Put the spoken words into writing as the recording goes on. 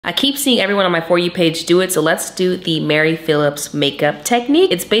I keep seeing everyone on my For You page do it, so let's do the Mary Phillips makeup technique.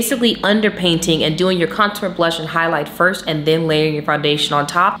 It's basically underpainting and doing your contour, blush, and highlight first, and then layering your foundation on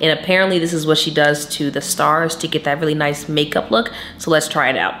top. And apparently this is what she does to the stars to get that really nice makeup look. So let's try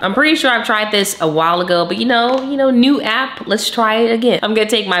it out. I'm pretty sure I've tried this a while ago, but you know, new app, let's try it again. I'm gonna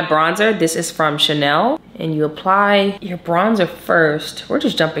take my bronzer. This is from Chanel. And you apply your bronzer first. We're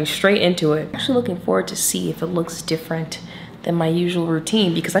just jumping straight into it. I'm actually looking forward to see if it looks different than my usual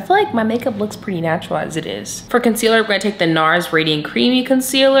routine because I feel like my makeup looks pretty natural as it is. For concealer, we're gonna take the NARS Radiant Creamy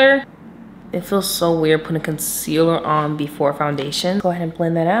Concealer. It feels so weird putting concealer on before foundation. Go ahead and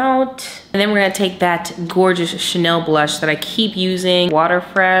blend that out. And then we're gonna take that gorgeous Chanel blush that I keep using, Water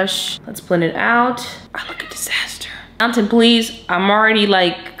Fresh. Let's blend it out. I look a disaster. Mountain, please. I'm already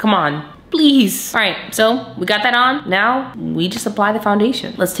like, come on. Please. All right, so we got that on. Now we just apply the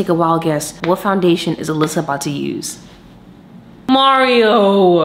foundation. Let's take a wild guess. What foundation is Alyssa about to use? Mario.